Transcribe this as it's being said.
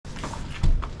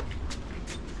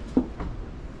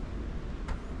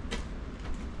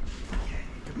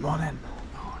Morning.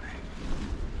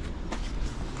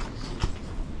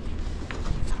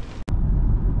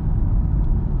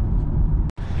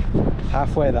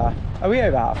 Halfway there. Are we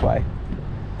over halfway?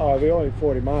 Oh, we're only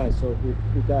 40 miles, so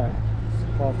we're there.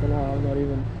 It's half an hour, not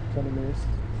even 20 minutes.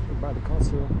 We're by the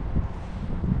castle.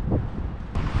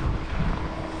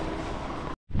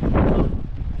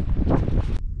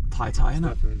 High tide, isn't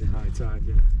it? Definitely high tide,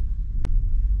 yeah.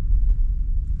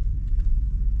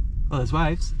 Oh, there's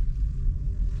waves.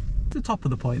 The top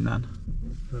of the point then.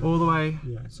 All the way.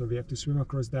 Yeah, so we have to swim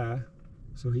across there.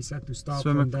 So he said to start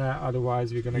Swim from there,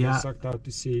 otherwise we're gonna Yeah. get sucked out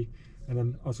to sea. And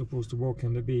then are supposed to walk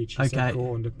on the beach. He said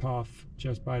go on the path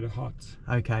just by the hut.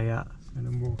 Okay, yeah. And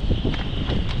then walk.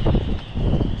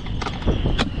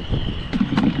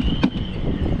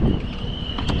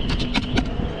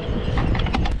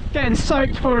 Getting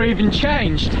soaked before we even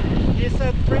changed. He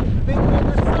said bring the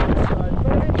sunshine.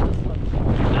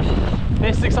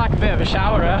 This looks like a bit of a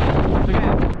shower, Look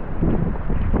at it.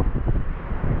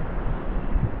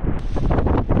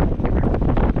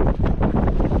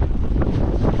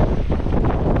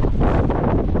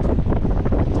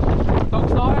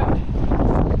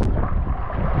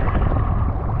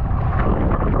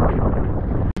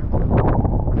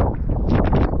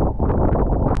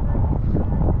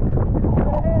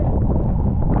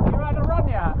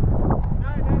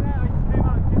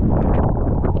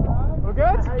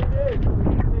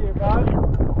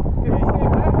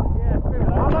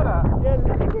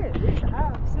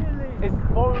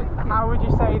 How would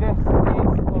you say this is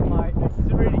on like, this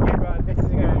is a really good run, this is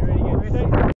going to be really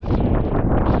good.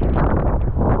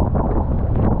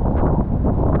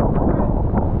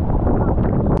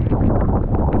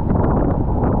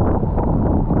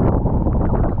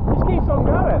 Just keeps on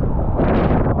going.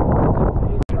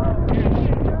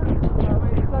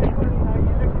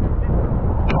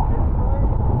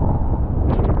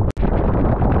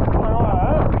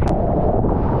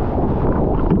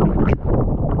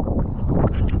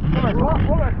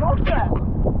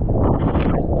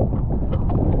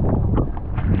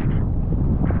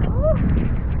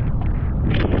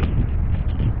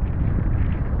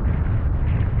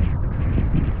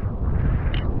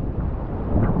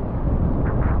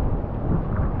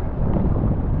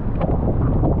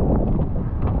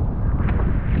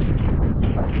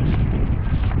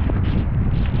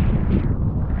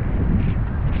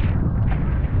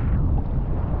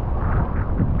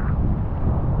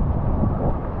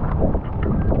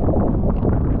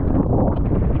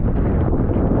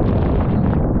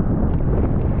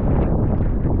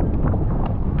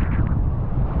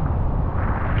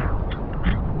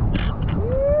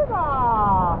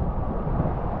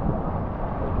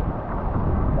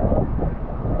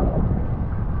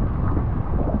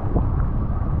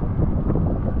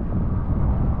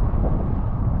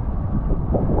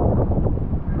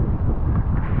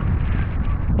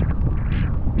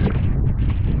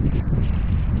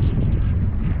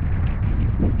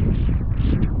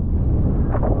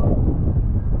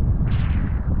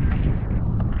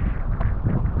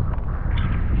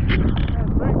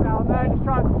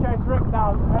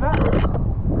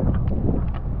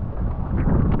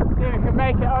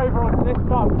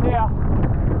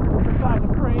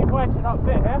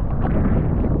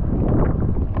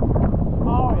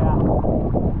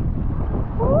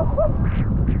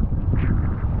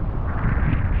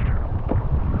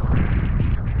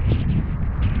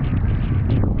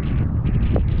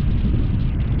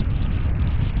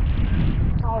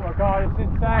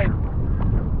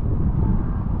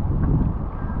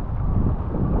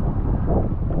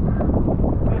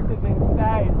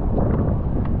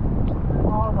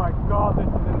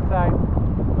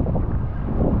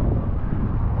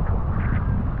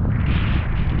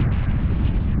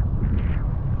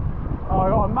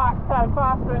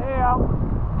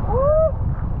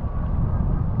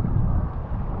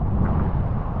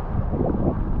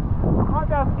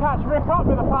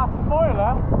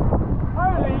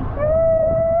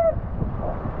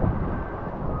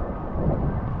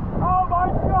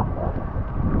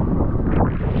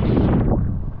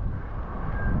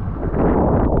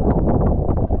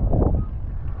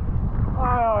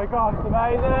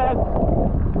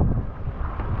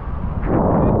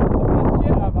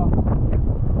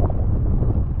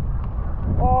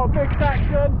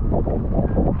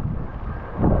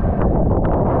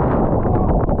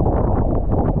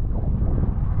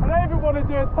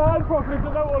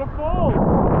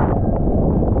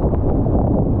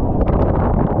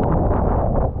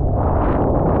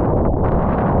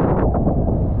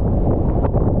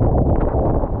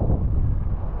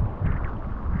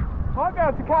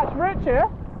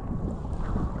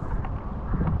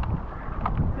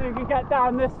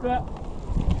 Down this bit.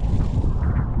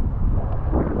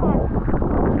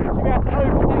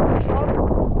 overtake the front.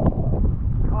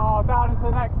 Oh, down into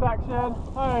the next section.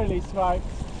 Holy smokes.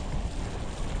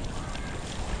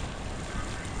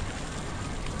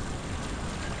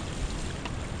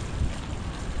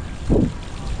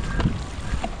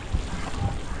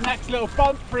 Next little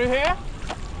bump through here.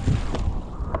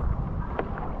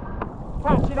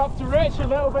 Catching up to Rich a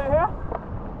little bit here.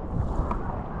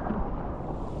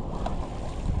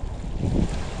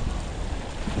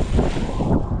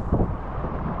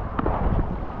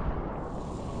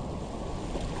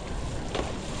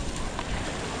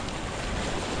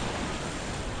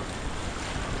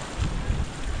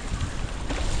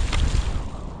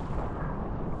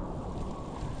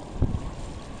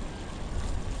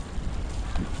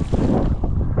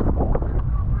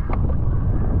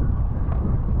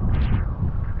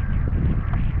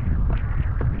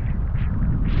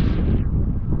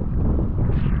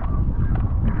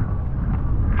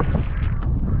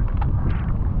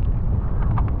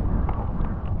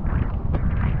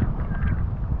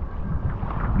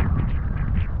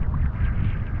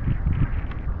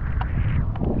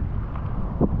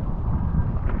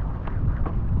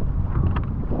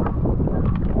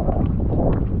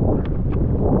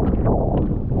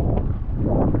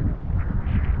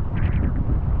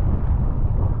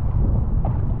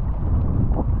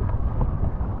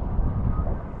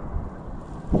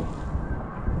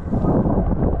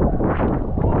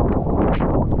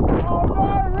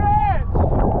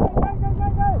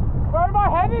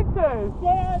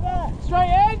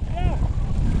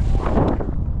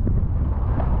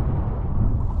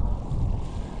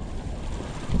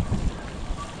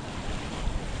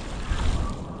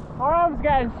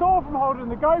 Getting sore from holding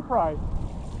the GoPro.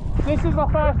 This is my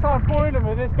first time foiling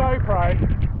with this GoPro.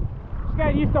 Just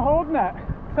getting used to holding it.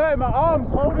 It's hurting my arms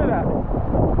holding it.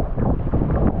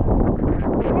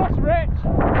 Plus Rich.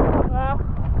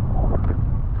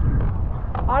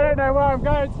 I don't know where I'm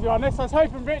going, to be honest. I was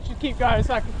hoping Rich would keep going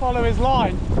so I could follow his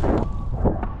line.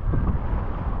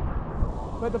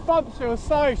 But the bumps feel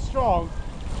so strong.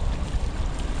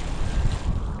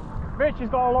 Rich has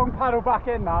got a long paddle back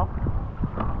in now.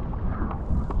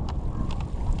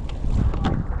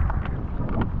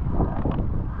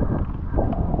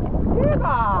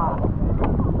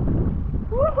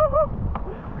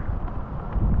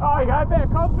 Oh, you got a bit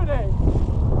of company.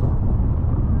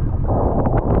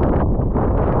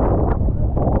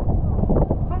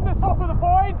 From the top of the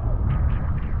point.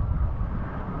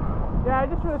 Yeah,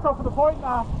 just from the top of the point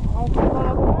now.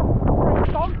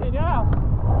 Pretty stomping, yeah.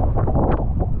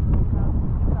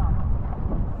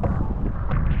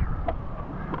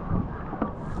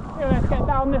 Yeah, let's get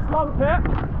down this lump here.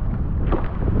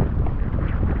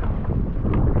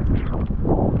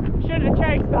 Shouldn't have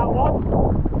chased that one.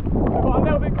 I got a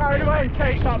little bit carried away and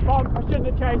chased that bump. I shouldn't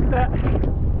have chased it.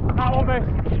 That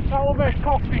almost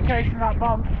cost me chasing that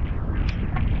bump.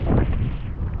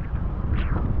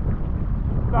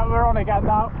 But we're on again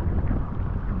now.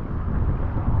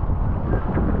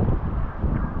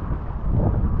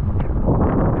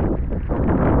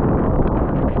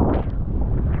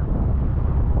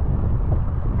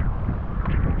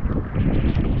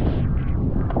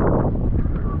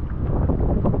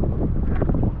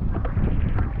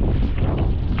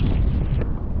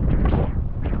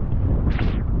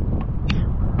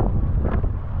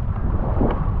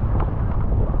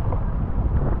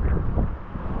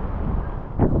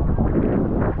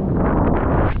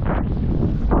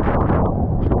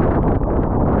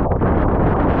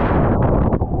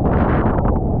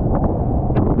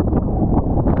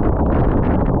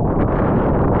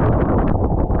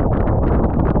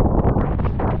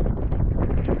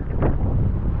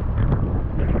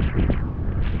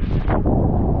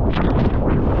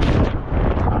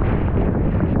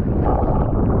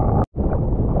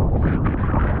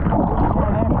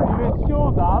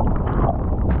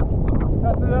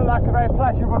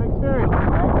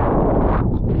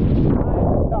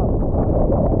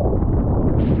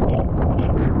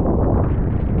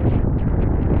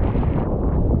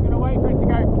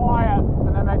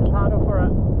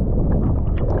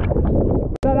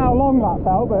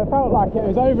 But it felt like it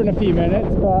was over in a few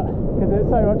minutes, but because it's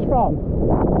so much fun.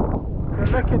 But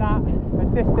looking at the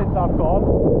distance I've gone,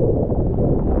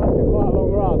 that's been quite a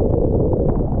long run.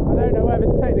 I don't know whether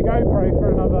to take the GoPro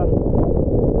for another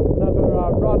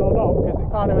run or not, because it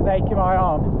kind of was aching my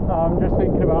arm. I'm just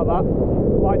thinking about that.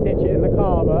 Might ditch it in the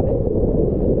car, but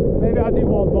maybe I'll do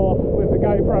one more with the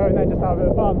GoPro and then just have a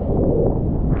bit of fun.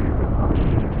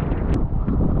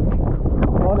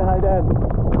 Morning, how you doing?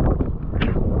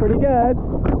 Pretty good.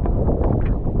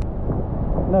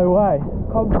 No way.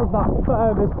 Come from that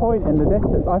furthest point in the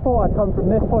distance. I thought I'd come from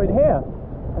this point here,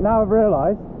 and now I've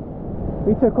realised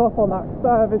We took off on that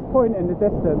furthest point in the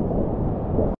distance.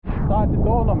 It started to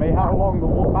dawn on me how long the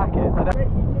walk back is. Did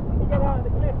you get out of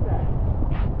the cliff there?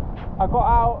 I got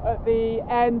out at the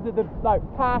end of the, like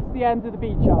past the end of the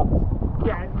beach hut.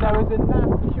 Yeah. There was a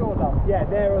nasty shore dump. Yeah,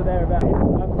 there or thereabouts.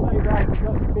 I'm so glad you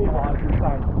got to be there.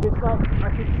 It's like I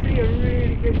could see a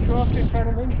really good trough in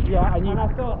front of me. Yeah, and I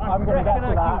thought I'm going to get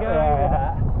to I that. can go over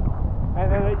that. And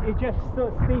then it just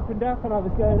sort of steepened up, and I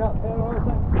was going up there. And I was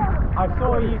like, I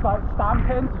saw you like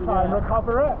stamping to try and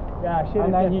recover it. yeah, I should have.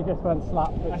 And then you just went slap.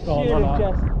 I should have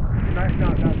just. No,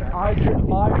 that. I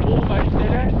almost did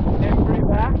it. In through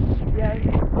there. Yeah,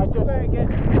 I just where it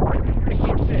gets tricky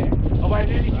to do. Oh, well,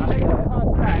 then if you make it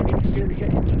past that, it's going to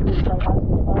get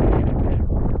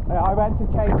I went to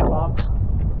chase one.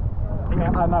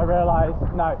 And I realised,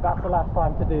 no, that's the last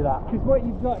time to do that. Because what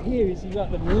you've got here is you've got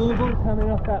the warble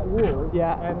coming off that wall.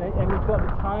 Yeah. And you've got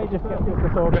the tide. Just gets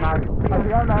disorganised. How's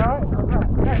it going, alright?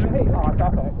 No, the heat. Oh, it's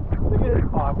epic. The good.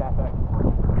 Oh, it's epic.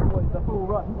 What, the full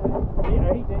run?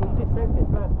 Yeah, he just sent it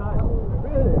first time.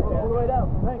 Really? Yeah. All the way down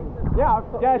from Vegas?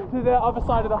 Yeah, to the other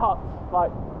side of the hut.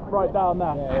 Like, right down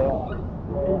there.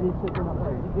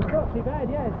 It's not too bad,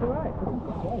 yeah, it's alright.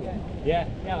 Yeah,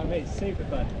 I mean, it's super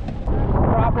fun.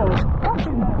 Gravel.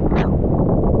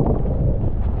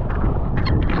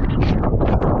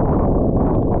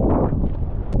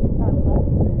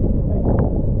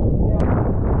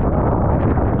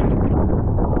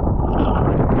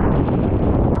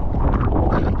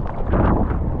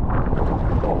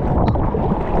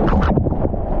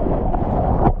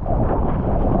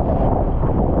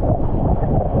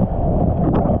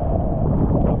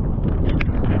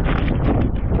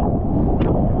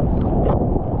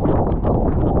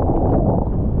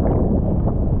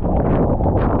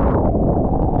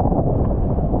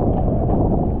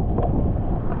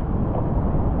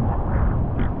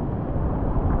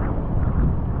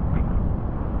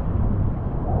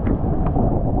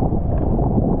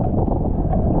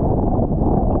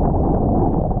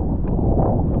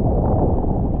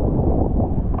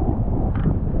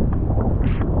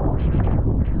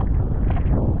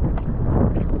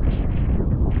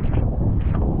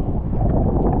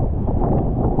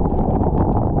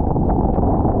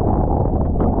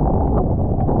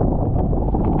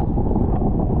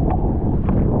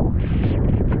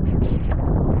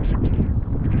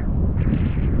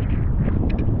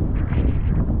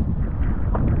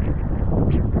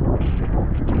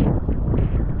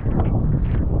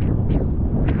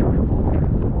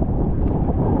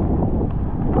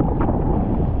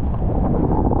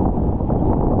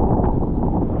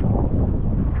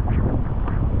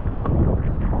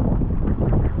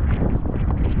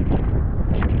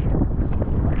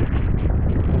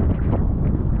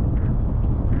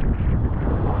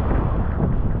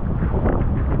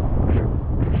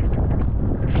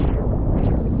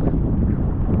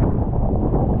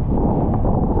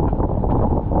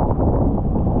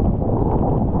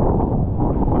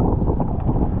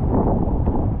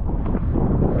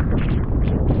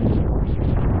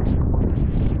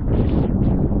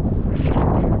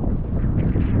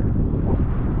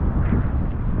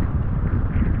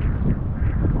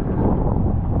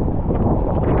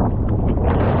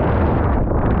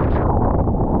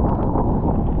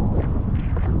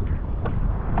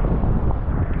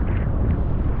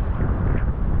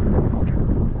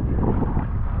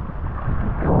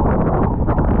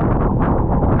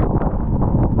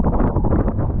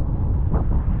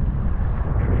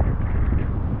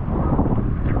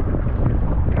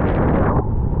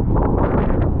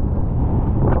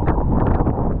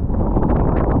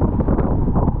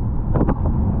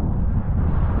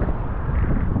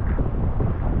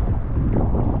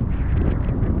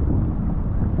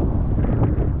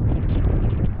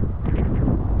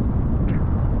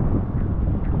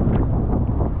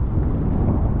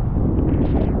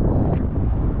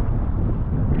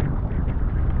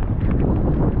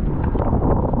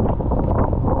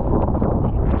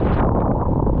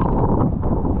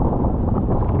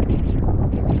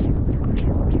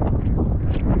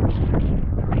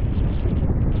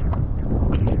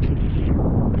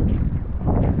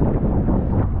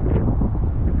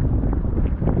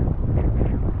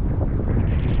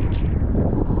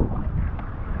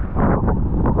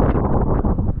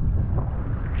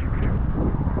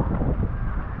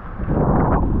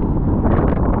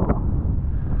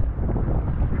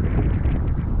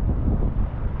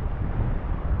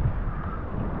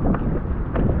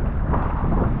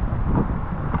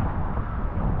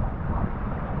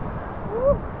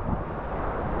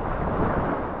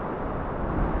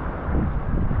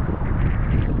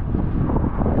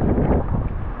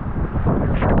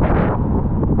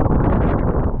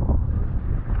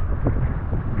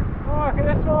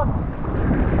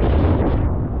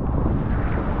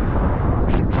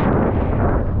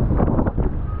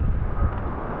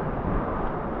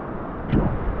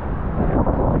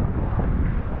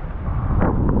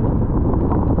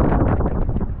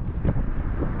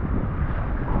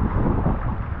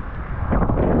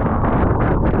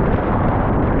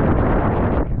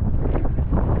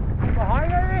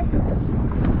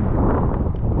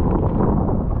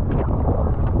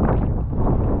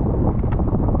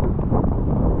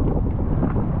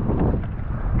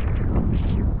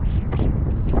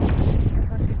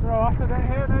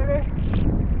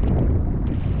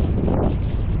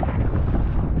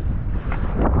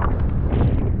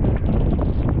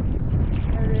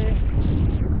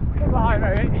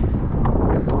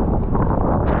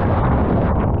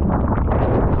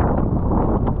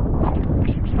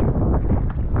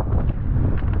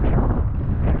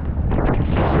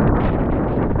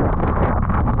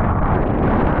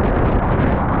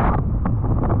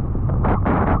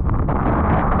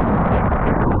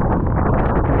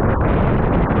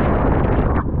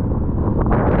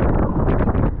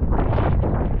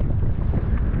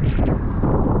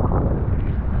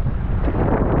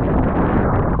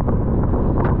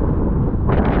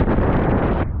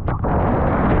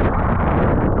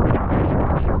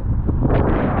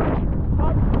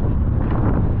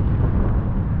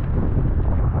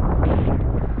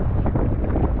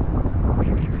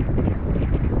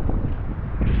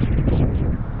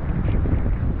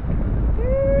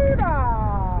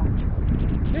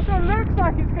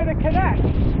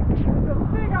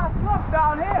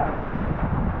 down here.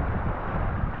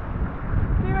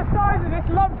 See the size of this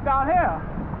lump down here?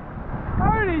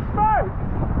 Holy smokes!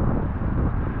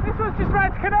 This one's just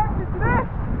about to connect into this.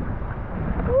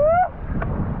 Woo!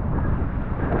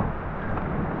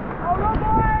 Oh, no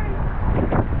way!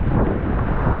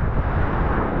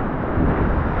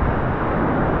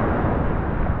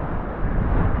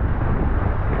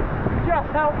 Just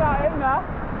held that in there.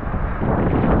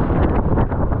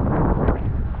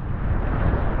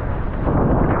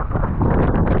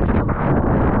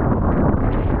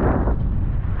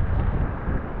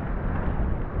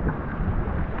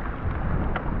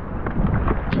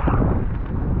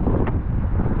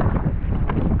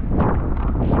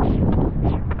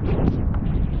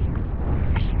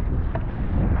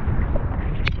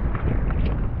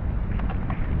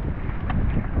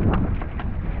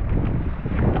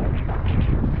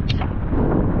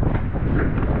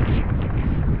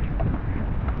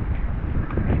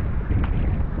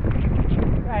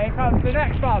 The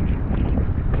next one.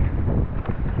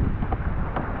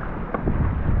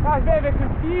 That was a bit of a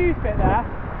confused bit there.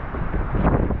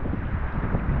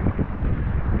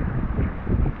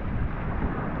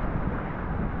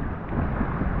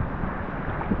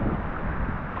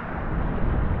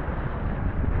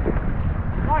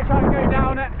 Might try to go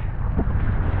down it.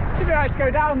 Should be able to go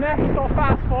down this, got a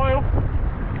fast foil.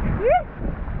 Woo!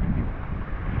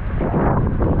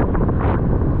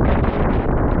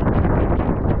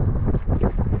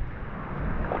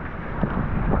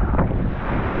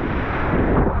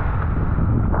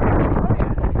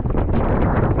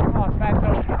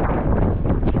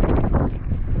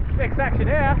 Section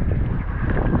here.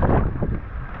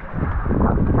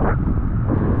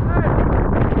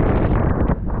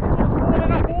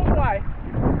 Falling up all the way.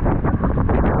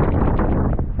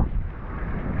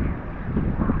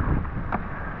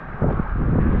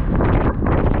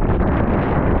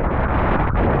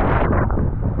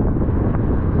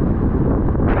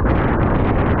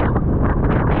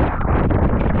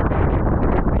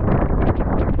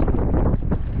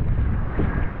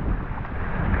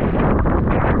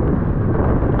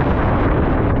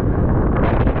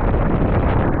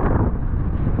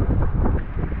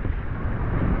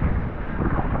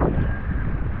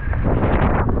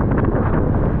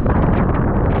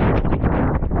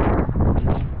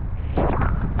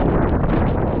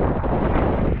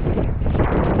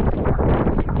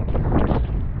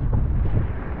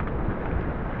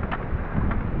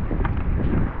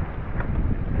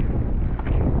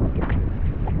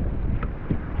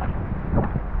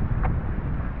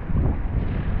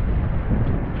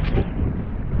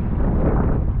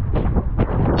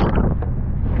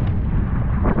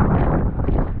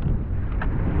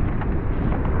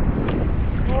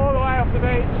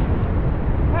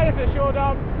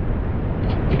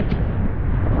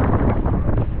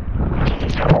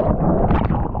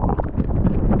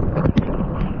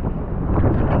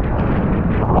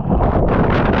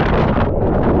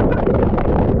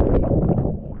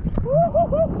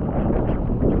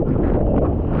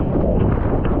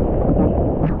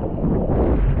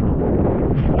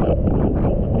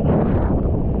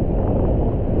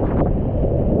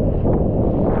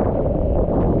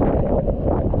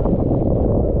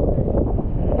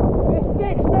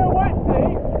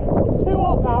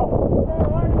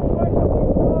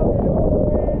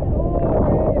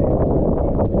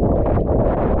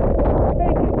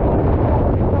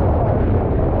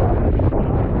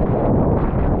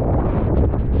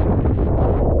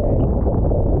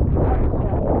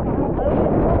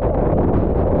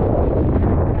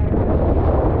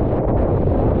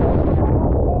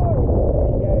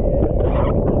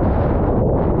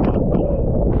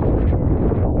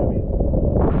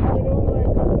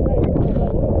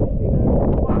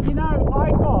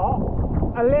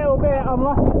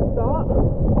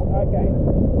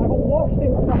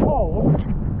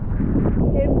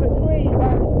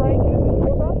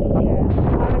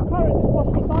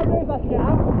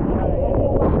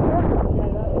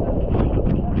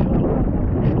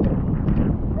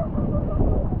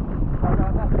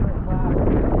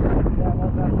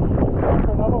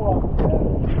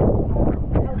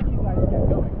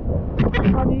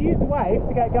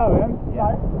 To get going,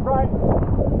 yeah. Right,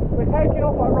 we're taking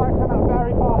off like right from that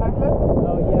very far headland.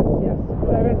 Oh yes, yes.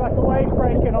 So there's like a wave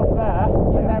breaking off there,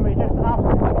 yeah. And then we just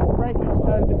after breaking off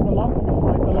turns into a lump,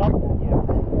 like a lump. Yes.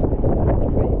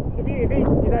 The beauty of these,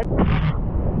 you know.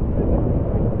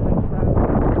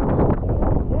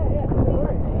 Yeah, no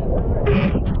worries.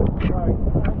 Right.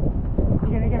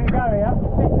 You're gonna give it a go, yeah?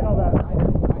 Thinking of it.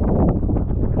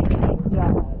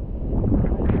 Yeah.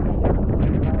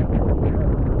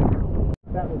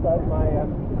 That was like my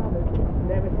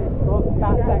nemesis spot.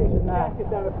 That section there.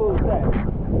 down a full set,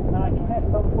 and I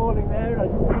kept on falling there, and I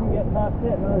just couldn't get past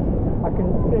it, and I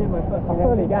couldn't feel my foot. I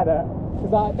fully get it.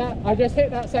 Because like that, I just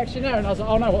hit that section there, and I was like,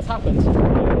 oh no, what's happened?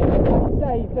 Like you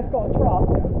say, you've just got to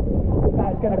trust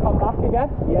that it's going to come back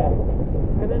again. Yeah.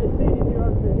 And then as soon as you're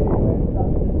onto here,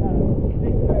 that's just kind of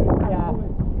this bit. Yeah.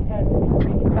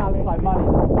 That looks like money.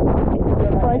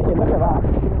 It's breaking. Look at that.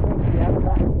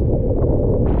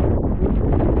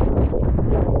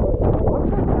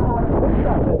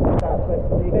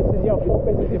 This is your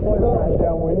point right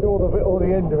downwind, or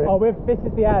the end of it. Oh, this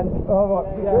is the end. Oh,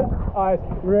 right. Yeah. Good? Oh, it's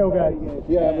real good.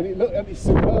 Yeah, I mean, it looked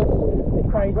superb for you.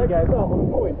 It's crazy good. On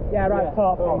the point. Yeah, right at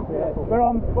top. Oh, yeah. We're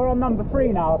on number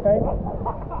 3 now, okay?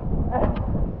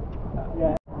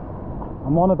 Yeah.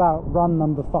 I'm on about run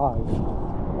number 5. Oh,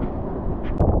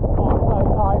 so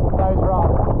tight with those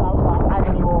runs. That was like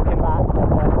agony walking back.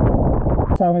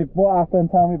 Tell me what happened.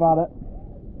 Tell me about it.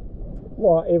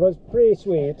 Well, it was pretty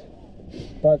sweet,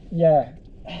 but yeah,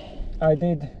 I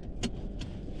did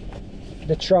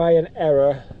the try and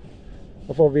error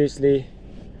of obviously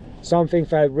something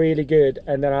felt really good,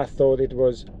 and then I thought it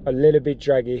was a little bit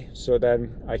draggy, so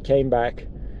then I came back,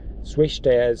 switched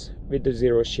gears with the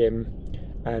zero shim,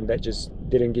 and that just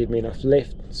didn't give me enough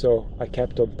lift, so I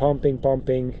kept on pumping,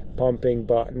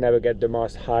 but never get the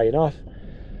mast high enough.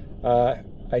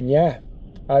 And yeah,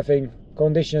 I think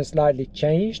conditions slightly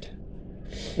changed.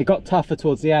 It got tougher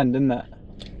towards the end, didn't it?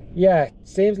 Yeah, it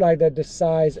seems like that the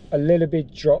size a little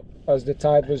bit dropped as the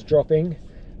tide was dropping,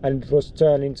 and it was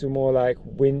turning to more like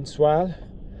wind swell,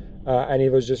 and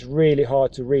it was just really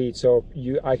hard to read, so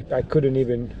I couldn't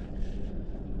even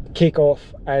kick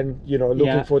off and, you know,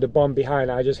 looking for the bump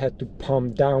behind. I just had to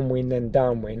pump downwind, and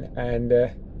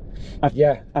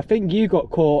yeah, I think you got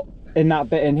caught in that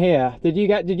bit in here. Did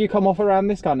you come off around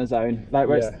this kind of zone, like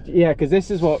where yeah, because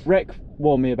this is what Rick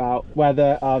warned me about, where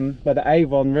the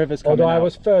Avon river's coming. Although I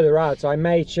was further out, so I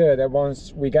made sure that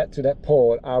once we get to that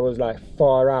port, I was like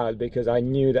far out, because I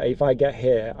knew that if I get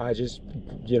here, I just,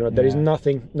 you know, there is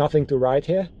nothing to ride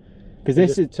here, because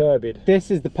this is turbid. This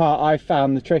is the part I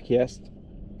found the trickiest,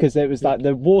 because it was like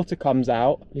the water comes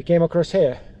out. You came across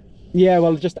here? Yeah,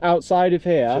 well, just outside of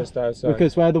here. Just outside.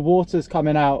 Because where the water's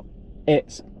coming out,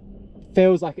 it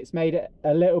feels like it's made it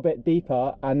a little bit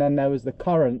deeper, and then there was the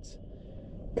current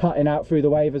cutting out through the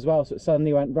wave as well, so it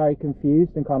suddenly went very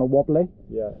confused and kind of wobbly.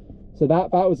 Yeah. So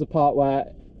that was the part where,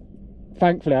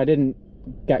 thankfully, I didn't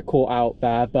get caught out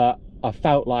there, but I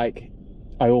felt like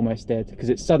I almost did, because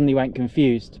it suddenly went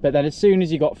confused. But then as soon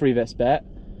as you got through this bit,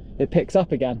 it picks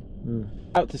up again.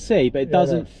 Out to sea, but it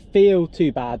doesn't feel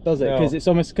too bad, does it? Because it's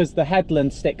almost, because the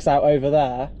headland sticks out over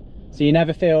there, so you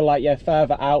never feel like you're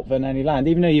further out than any land,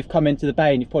 even though you've come into the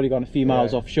bay and you've probably gone a few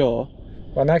miles offshore.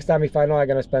 Well, next time, if I know I'm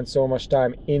going to spend so much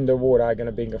time in the water, I'm going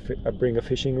to bring a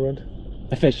fishing rod.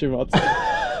 A fishing rod.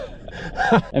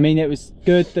 I mean, it was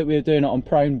good that we were doing it on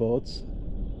prone boards.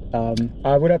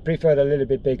 I would have preferred a little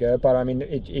bit bigger, but I mean,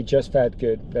 it just felt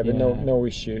good. There was no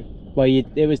issue. Well,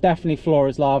 it was definitely floor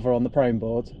as lava on the prone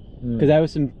board, because there were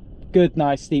some good,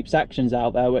 nice steep sections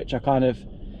out there, which I kind of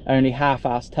only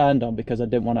half-ass turned on because I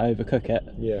didn't want to overcook it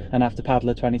and have to paddle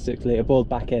a 26 litre board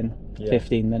back in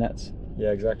 15 minutes.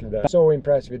 Yeah, exactly that. So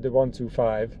impressed with the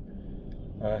 125.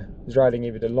 I was riding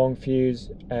it with the long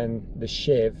fuse and the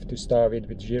shiv to start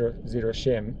with zero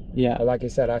shim. Yeah. But like I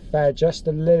said, I felt just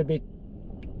a little bit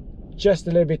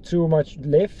too much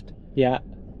lift. Yeah.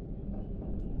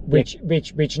 Which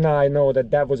now I know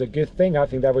that was a good thing. I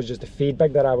think that was just the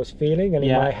feedback that I was feeling, and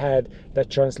in my head that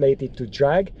translated to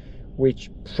drag,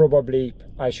 which probably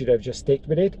I should have just sticked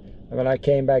with it. And when I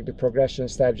came back, the progression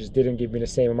step just didn't give me the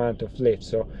same amount of lift.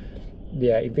 So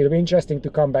yeah, it will be interesting to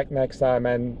come back next time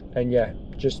and yeah,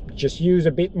 just use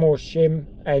a bit more shim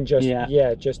and just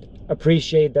just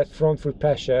appreciate that front foot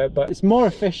pressure. But it's more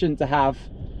efficient to have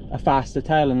a faster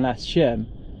tail and less shim,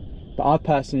 but I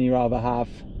personally rather have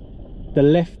the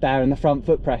lift there and the front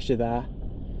foot pressure there,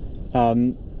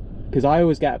 because I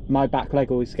always get, my back leg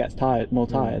always gets more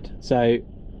tired, so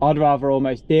I'd rather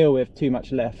almost deal with too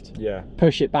much lift,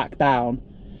 push it back down,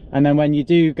 and then when you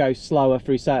do go slower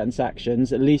through certain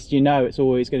sections, at least you know it's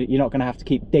always you're not going to have to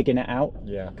keep digging it out.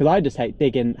 Yeah. Because I just hate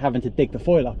having to dig the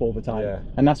foil up all the time. Yeah.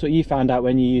 And that's what you found out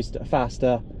when you used a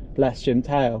faster, less shim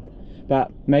tail.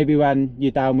 But maybe when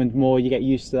you're downwind more, you get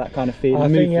used to that kind of feeling. I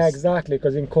think, yeah, exactly,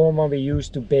 because in Cornwall we're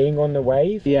used to being on the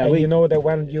wave. Yeah. And you know that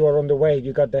when you are on the wave,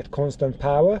 you got that constant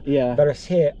power. Yeah. Whereas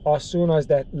here, as soon as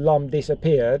that lump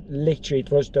disappeared, literally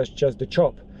it was just the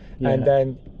chop. Yeah. And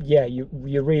then, yeah, you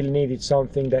really needed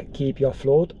something that keep you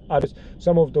afloat.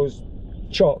 Some of those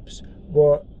chops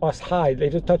were as high,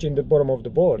 it was touching the bottom of the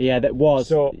board. Yeah, that was.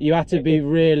 So you had to be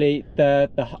really, the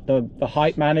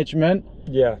height management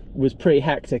was pretty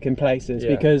hectic in places,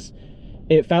 because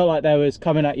it felt like there was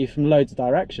coming at you from loads of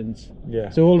directions.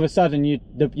 So all of a sudden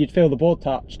you'd feel the board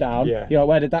touch down. You're like,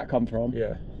 where did that come from?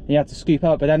 You had to scoop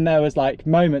up, but then there was like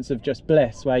moments of just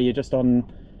bliss where you're just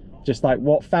on just like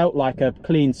what felt like a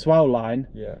clean swell line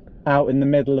out in the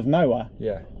middle of nowhere.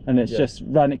 And it's just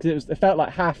running, because it felt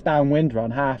like half downwind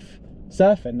run, half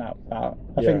surfing that about.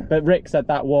 I think, but Rick said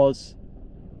that was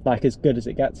like as good as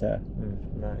it gets here.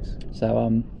 Nice.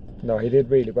 So no, he did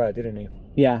really well, didn't he?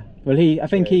 Yeah. Well, I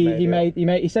think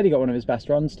he said he got one of his best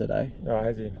runs today. Oh,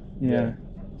 has he? Yeah.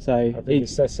 So I think he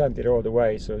sent it all the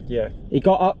way. So yeah. He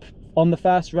got up on the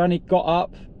first run. He got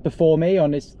up before me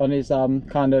on his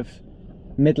kind of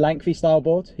mid-lengthy style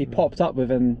board. He popped up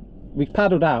within. We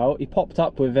paddled out. He popped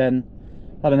up within,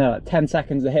 I don't know, like 10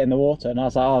 seconds of hitting the water, and I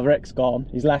was like, oh, Rick's gone.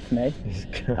 He's left me.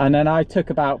 And then I took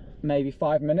about maybe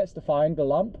 5 minutes to find the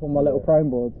lump on my little prone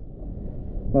board,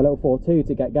 my little 4.2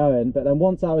 to get going. But then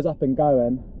once I was up and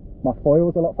going, my foil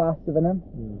was a lot faster than him.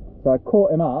 So I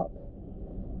caught him up,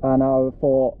 and I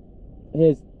thought,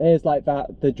 here's like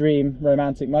the dream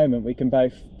romantic moment. We can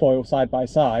both foil side by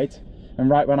side. And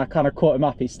right when I kind of caught him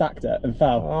up, he stacked it and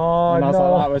fell. Oh, and I was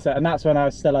no. like, that was it. And that's when I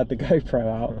still had the GoPro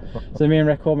out. So me and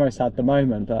Rick almost had the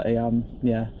moment, but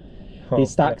he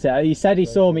stacked it. He said he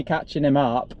saw me catching him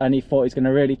up, and he thought he's going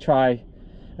to really try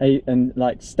and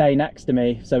like stay next to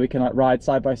me so we can like ride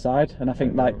side by side. And I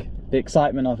think like the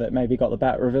excitement of it maybe got the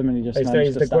better of him, and he just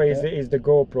managed to stack it. It's the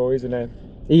starstruck, isn't it?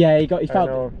 Yeah, he felt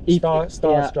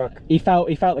starstruck. He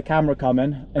felt the camera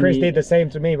coming. And Chris did the same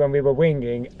to me when we were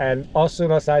winging, and as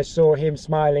soon as I saw him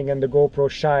smiling and the GoPro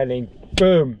shining,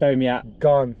 boom, yeah,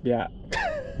 gone. Yeah.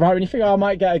 Right when you think, oh, I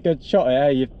might get a good shot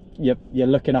here, you're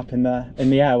looking up in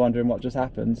the air wondering what just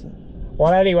happened.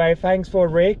 Well, anyway, thanks for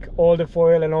Rick, all the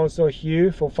foil, and also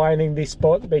Hugh for finding this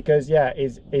spot, because yeah,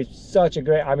 it's such a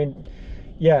great. I mean,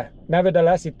 yeah,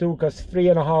 nevertheless it took us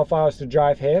 3.5 hours to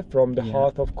drive here from the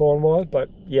heart of Cornwall, but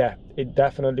yeah, it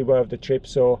definitely worth the trip.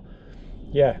 So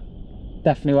yeah,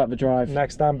 definitely worth the drive.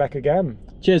 Next time back again.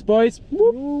 Cheers, boys.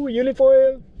 Woo,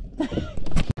 Unifoil.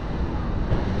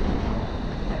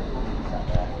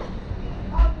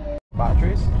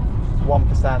 Batteries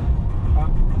 1%.